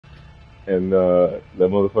and that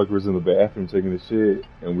motherfucker was in the bathroom taking a shit,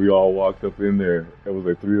 and we all walked up in there. It was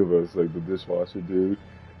like three of us, like the dishwasher dude,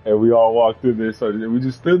 and we all walked in there. So we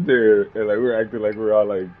just stood there, and like we were acting like we were all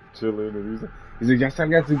like chilling, and he's like, "Ya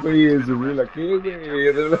salgan su güeyes," and we were like, "Hey, güey,"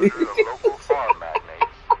 and then, Murder of local farm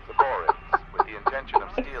magnates, the Borins, with the intention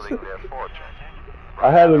of stealing their fortune. I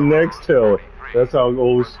From had a Massacre, Nextel. 33, That's how he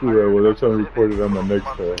old was school I hired was. They're a trying to civic record it on my 12 months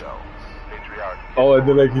Nextel. ago. Patriarch Oh, and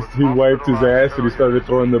then Gilmore, like who was he wiped his hospitalized ass and he earlier started this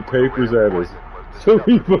throwing week the when papers rare at us. poison was So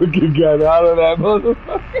we discovered. fucking got out of that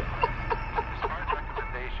motherfucker. Despite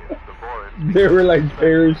recommendations, the Borins They began were to like suspect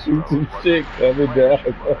parachutes Rose and was shit who she coming claimed down.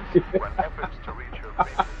 she was when efforts to reach her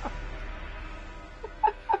fate.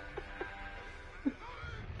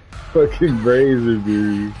 Fucking razor,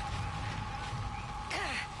 dude.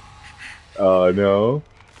 No.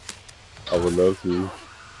 I would love to.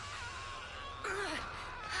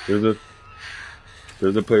 There's a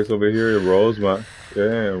there's a place over here in Rosemont.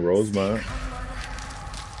 Yeah, in Stay Rosemont. calm, Lana.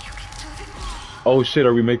 You can do this. Oh shit,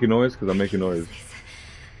 are we making noise? Cause I'm making What is noise. this?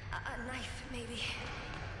 A knife, maybe.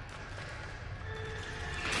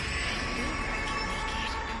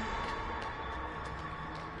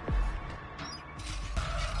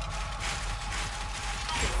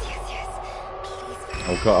 Yes, yes.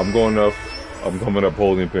 Please, I'm going up. I'm coming up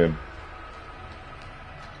holding pin.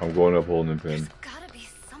 I'm going up holding there's pin. gotta be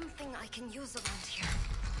something I can use around here.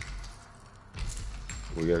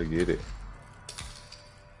 We gotta get it.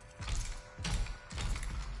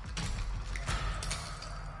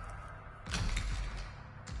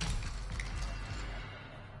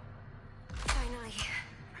 Finally.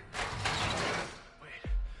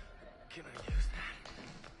 Can I use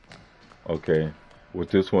that? Okay. With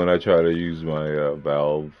this one, I try to use my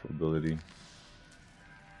valve ability.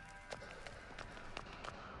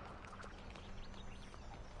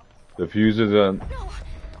 The fuse is on. No! Oh,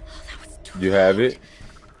 that was too You have loud. it?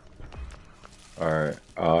 Alright.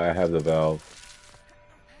 I have the valve.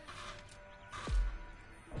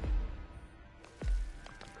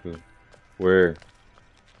 Cool. Where?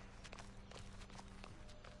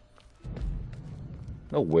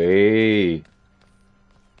 No way.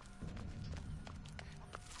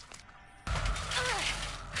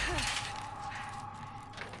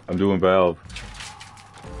 I'm doing valve.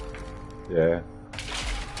 Yeah.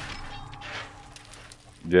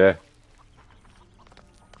 Yeah.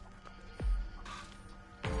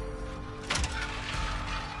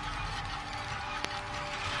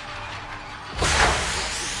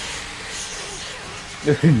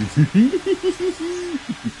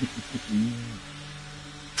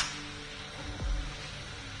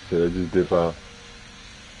 Should I just dip out?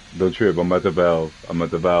 Don't trip. I'm at the valve. I'm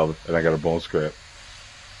at the valve, and I got a bone scrap.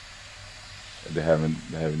 They haven't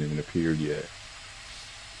even appeared yet.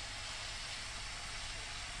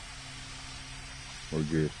 We're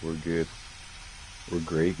good. We're good. We're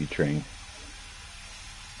gravy train.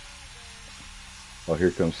 Oh,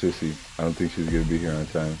 here comes Sissy. I don't think she's gonna be here on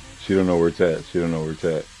time. She don't know where it's at. She don't know where it's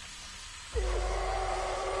at.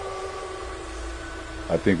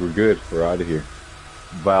 I think we're good. We're out of here.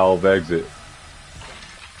 Valve exit.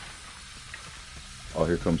 Oh,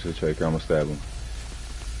 here comes Hitchhiker. I'm gonna stab him.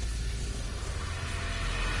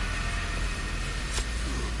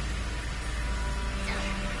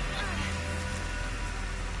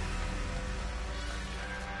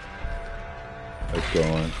 Let's go on.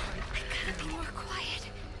 I gotta be more quiet.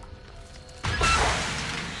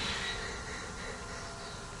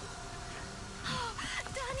 Oh,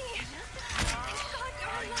 Danny! Thank God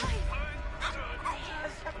you're alive! Come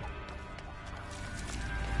on,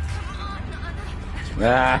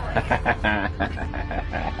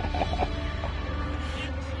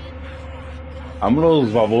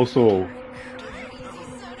 Vámonos, baboso.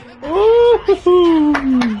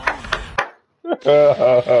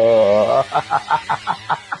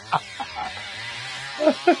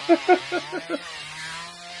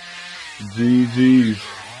 GG's.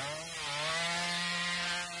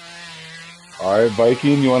 All right,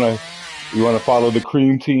 Viking, you wanna follow the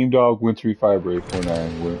cream team, dog? Wintry Fiber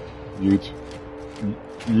 849. YouTube.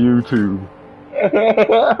 YouTube.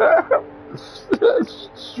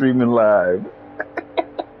 Streaming live.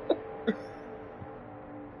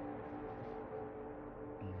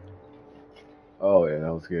 Oh yeah,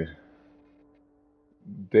 that was good.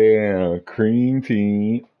 Damn, cream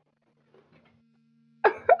team.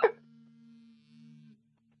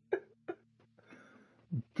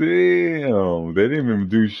 Damn, they didn't even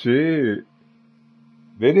do shit.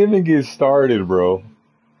 They didn't even get started, bro.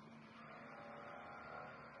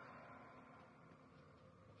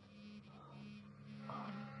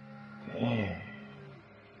 Damn,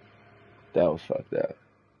 that was fucked up.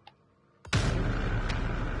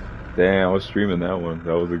 Damn, I was streaming that one.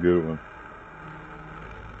 That was a good one.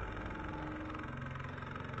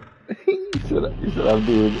 He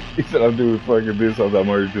said I'm doing fucking this. I was like, I'm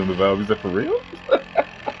already doing the valve. He said, for real?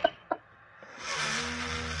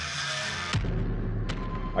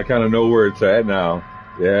 I kind of know where it's at now.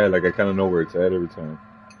 Yeah, like I kind of know where it's at every time.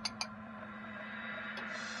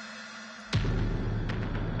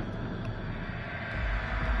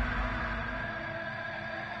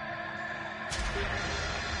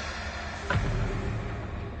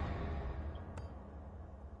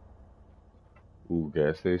 Ooh,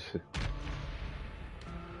 gas station.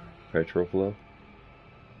 Petrol flow.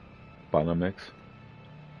 Banamex.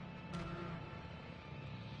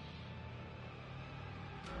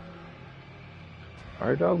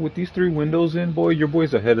 Alright, dog, with these 3 windows in, boy, your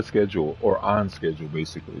boy's ahead of schedule. Or on schedule,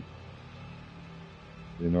 basically.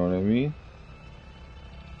 You know what I mean?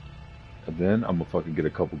 And then, I'm gonna fucking get a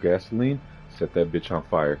couple gasoline, set that bitch on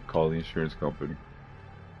fire, call the insurance company.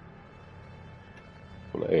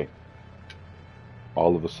 But, hey,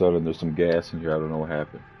 all of a sudden, there's some gas in here, I don't know what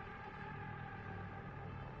happened.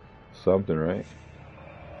 Something, right?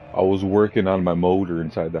 I was working on my motor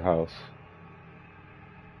inside the house.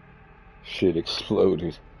 Shit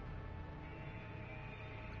exploded.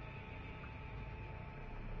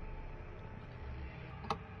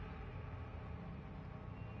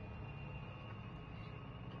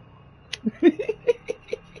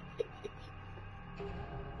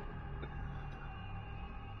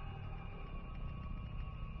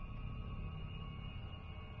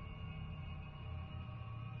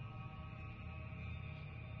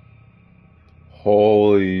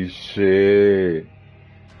 Holy shit.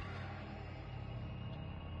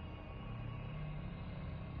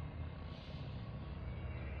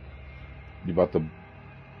 You about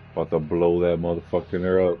to blow that motherfucking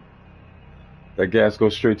air up. That gas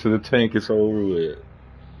goes straight to the tank, it's over with.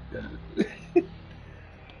 The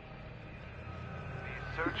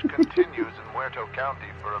search continues in Muerto County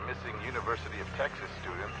for a missing University of Texas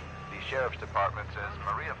student. The Sheriff's Department says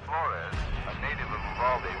Maria Flores, a native of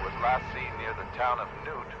Uvalde, was last seen near the town of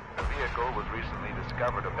Newt. The vehicle was recently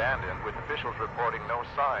discovered abandoned, with officials reporting no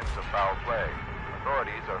signs of foul play.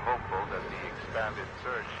 Authorities are hopeful that the expanded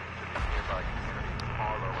search into the nearby communities of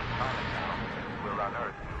Harlow and Chinatown will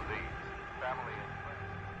unearth new leads. Family and friends.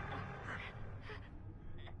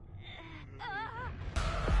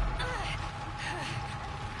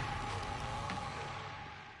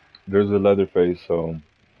 There's a Leatherface,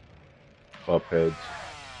 up heads.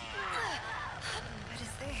 What is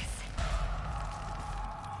this?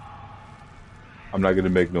 I'm not gonna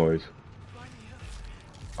make noise.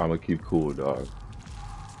 I'm gonna keep cool, dog.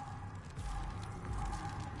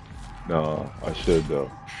 No, I should though,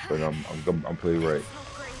 but I'm playing right.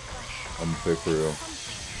 Not great, but I'm gonna play for real.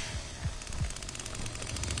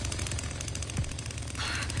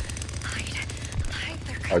 hide.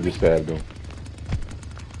 They're I coming. just stabbed him.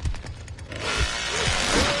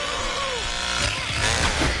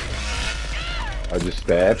 I just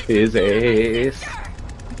stabbed his ass.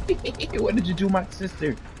 What did you do, my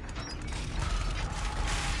sister?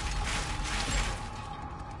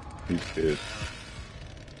 He's dead.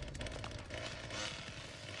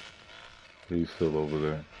 He's still over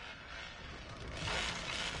there.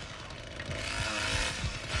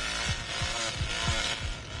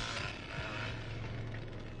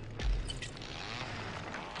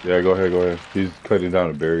 Yeah, go ahead, go ahead. He's cutting down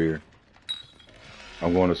a barrier.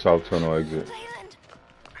 I'm going to South Tunnel exit. Leyland,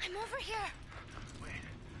 I'm over here.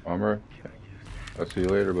 Armor, I'll see you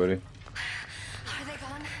later, buddy. Are they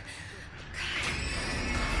gone?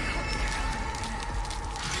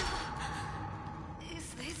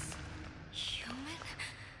 Is this human?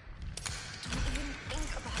 Don't even think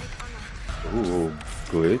about it, Anna. Ooh,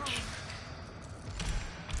 glitch.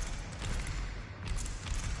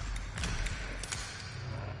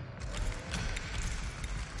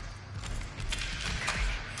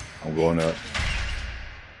 I'm going up.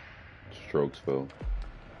 Strokes fell.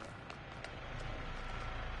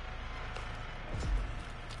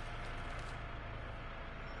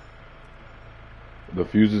 The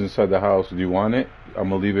fuse is inside the house. Do you want it? I'm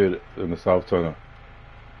gonna leave it in the south tunnel.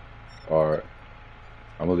 Alright.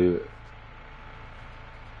 I'm gonna leave it.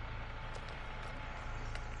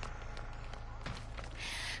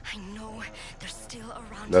 I know they're still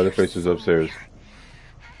around. Leatherface is upstairs.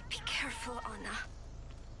 Be careful, Anna.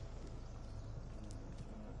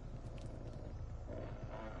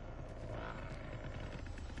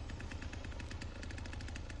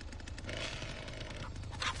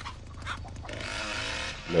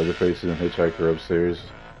 Leatherface and Hitchhiker upstairs.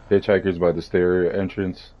 Hitchhiker's by the stair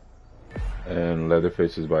entrance, and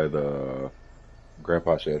Leatherface is by the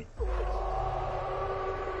Grandpa said.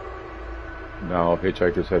 Now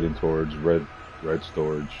hitchhiker's heading towards red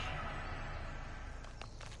storage.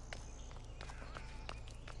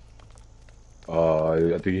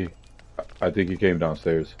 I think he came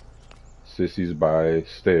downstairs. Sissy's by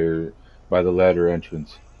the ladder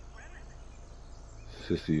entrance.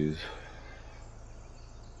 Sissy is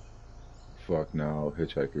fuck now.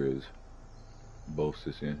 Hitchhiker is both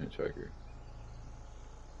Sissy and Hitchhiker.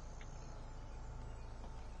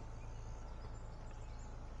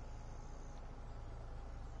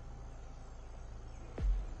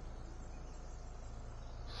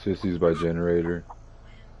 Sissy's by generator.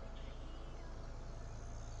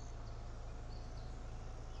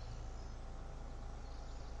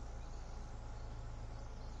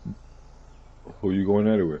 Who you going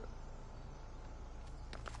at it with?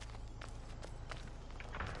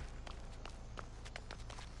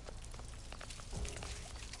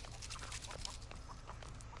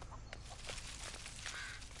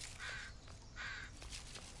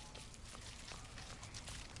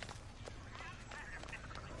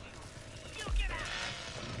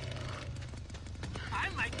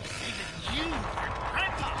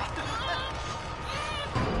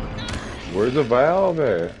 Where's the valve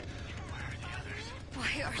at? Why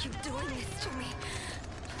are you doing this to me?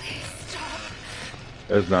 Please stop.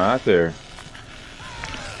 It's not there.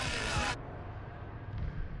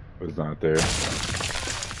 It's not there.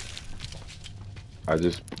 I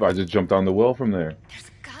just jumped on the well from there. There's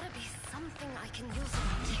gotta be something I can use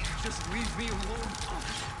around here. Just leave me alone.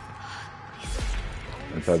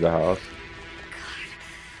 Inside the house. God.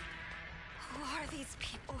 Who are these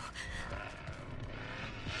people?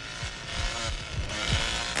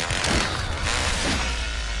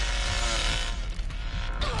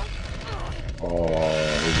 Oh,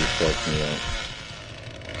 he just fucked me up.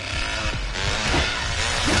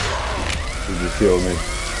 He just killed me.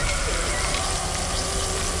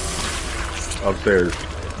 Upstairs,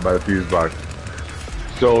 by the fuse box.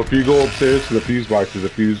 So if you go upstairs to the fuse box, there's a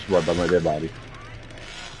fuse right by my dead body.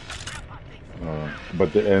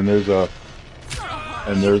 And there's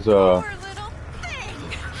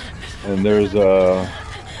a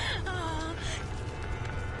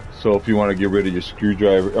so if you want to get rid of your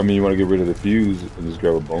screwdriver, I mean you want to get rid of the fuse, and just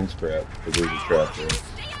grab a bone scrap, because there's a trap there.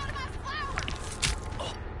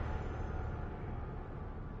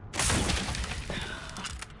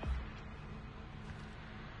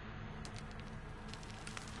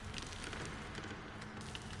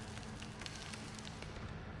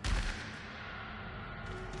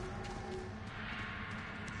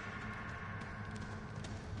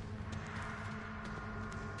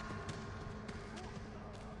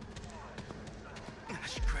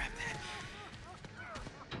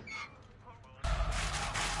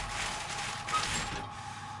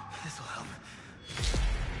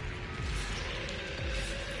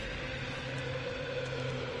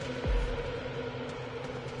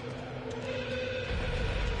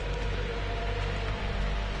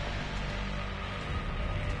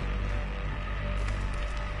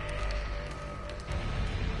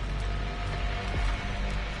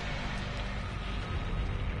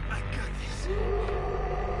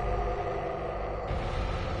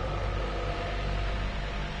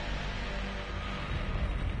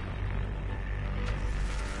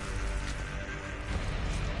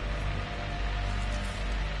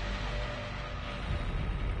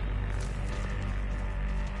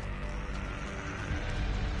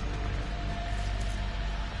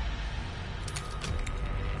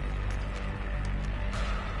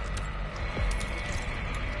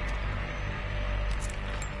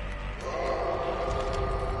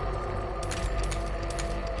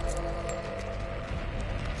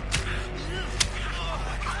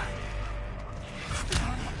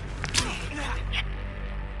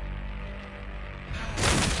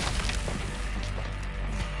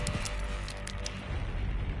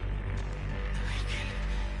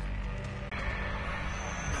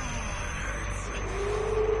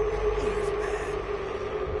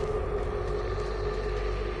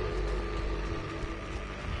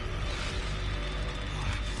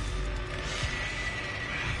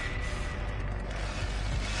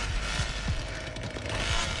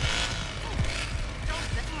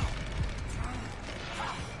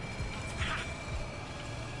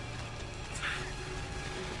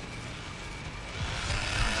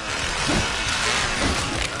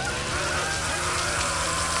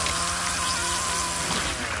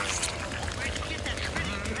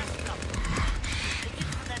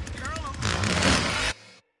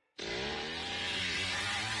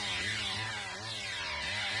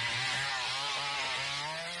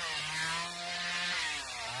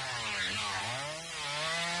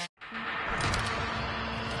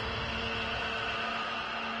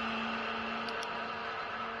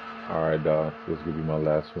 Alright, dog. This is gonna be my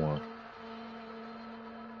last one.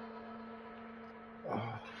 Oh,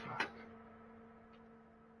 fuck.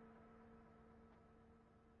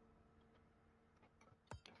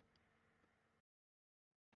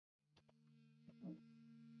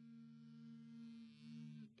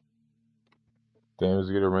 Damn, it's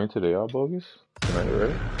gonna rain today, y'all bogus? Am I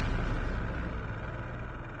right?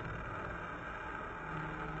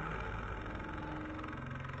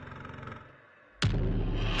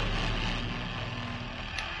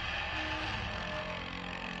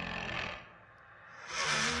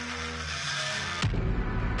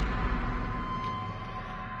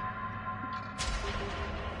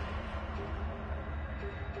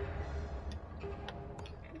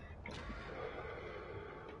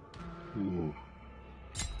 Ooh.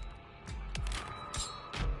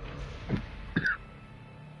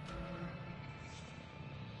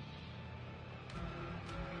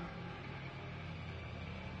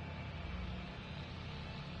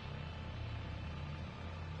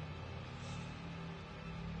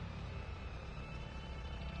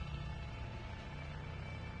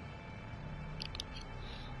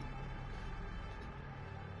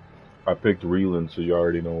 I picked Reland, so you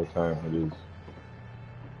already know what time it is.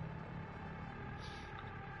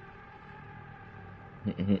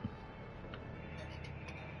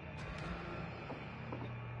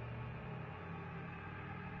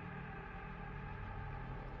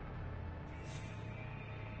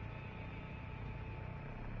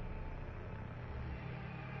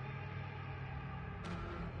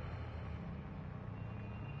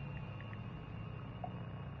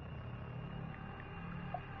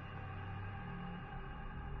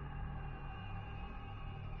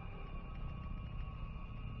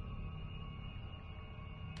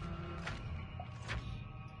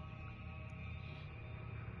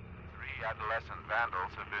 Adolescent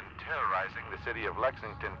vandals have been terrorizing the city of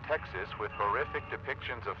Lexington, Texas with horrific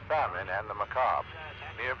depictions of famine and the macabre.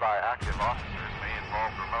 Nearby active officers may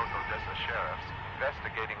involve remote Odessa sheriffs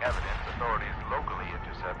investigating evidence authorities locally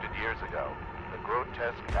intercepted years ago. The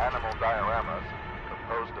grotesque animal dioramas,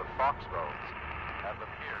 composed of fox bones, have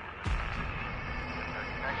appeared. Their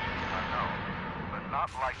connections are known, but not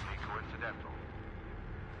likely coincidental.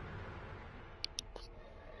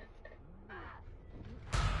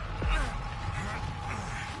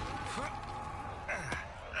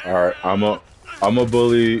 All right, I'm a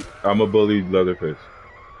bully Leatherface.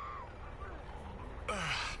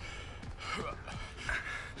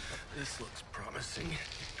 This looks promising.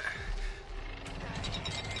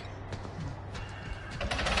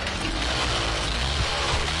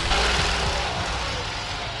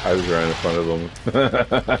 I just ran in front of him.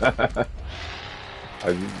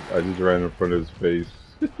 I just ran in front of his face.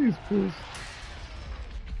 He's pissed.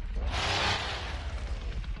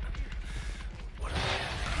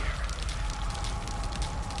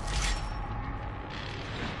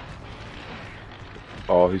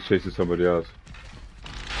 Oh, he's chasing somebody else.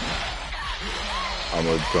 I'm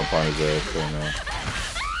gonna jump on his ass right now.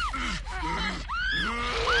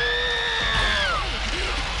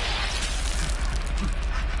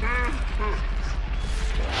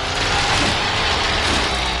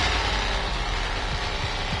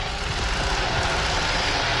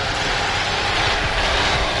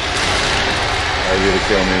 Are you gonna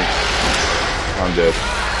kill me? I'm dead.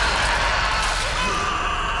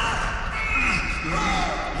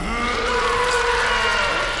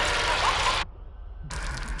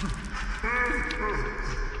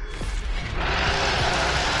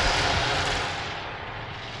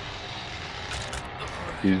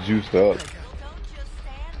 He's juiced up.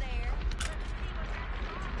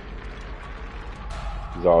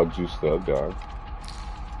 He's all juiced up, dog.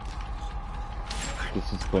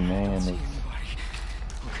 This is bananas.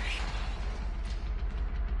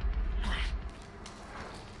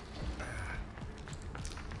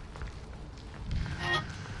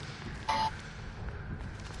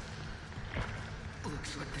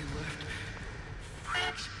 Looks like they left.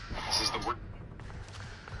 Freaks. This is the work.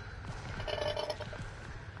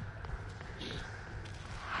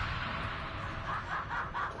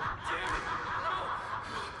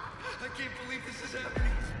 I can't believe this is happening.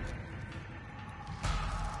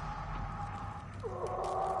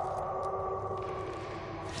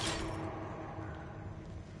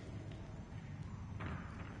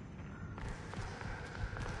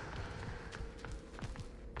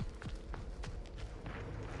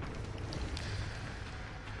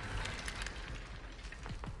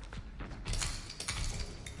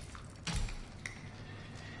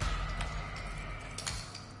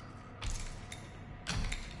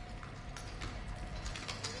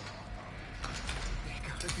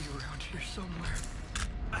 Somewhere.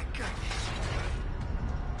 I gotta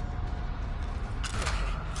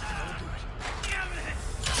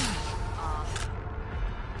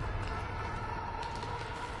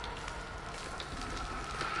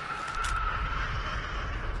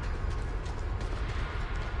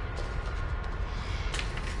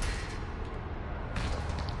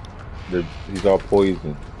He's all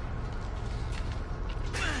poisoned.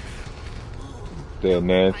 The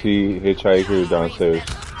Nancy hitchhiker downstairs.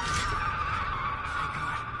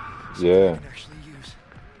 Yeah.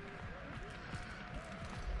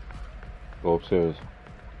 Go upstairs.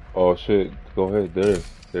 Oh shit. Go ahead.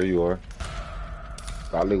 There you are.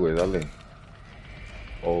 Dale, güey, dale.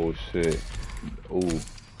 Oh shit. Ooh.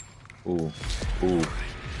 Ooh. Ooh.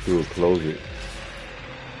 Dude, close it.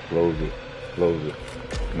 Close it. Close it.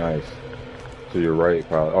 Nice. To your right,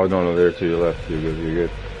 probably. Oh no, there to your left. You're good. You're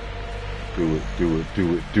good. Do it. Do it.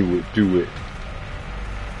 Do it. Do it. Do it.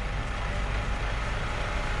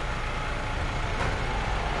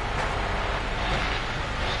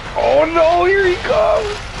 Oh no! Here he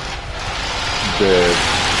comes. Dead.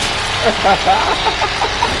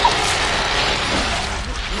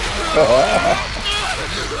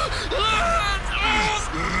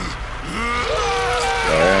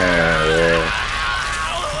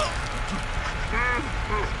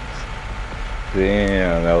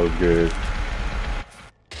 Damn, that was good.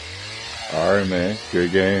 Alright, man.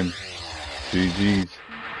 Good game. GG's.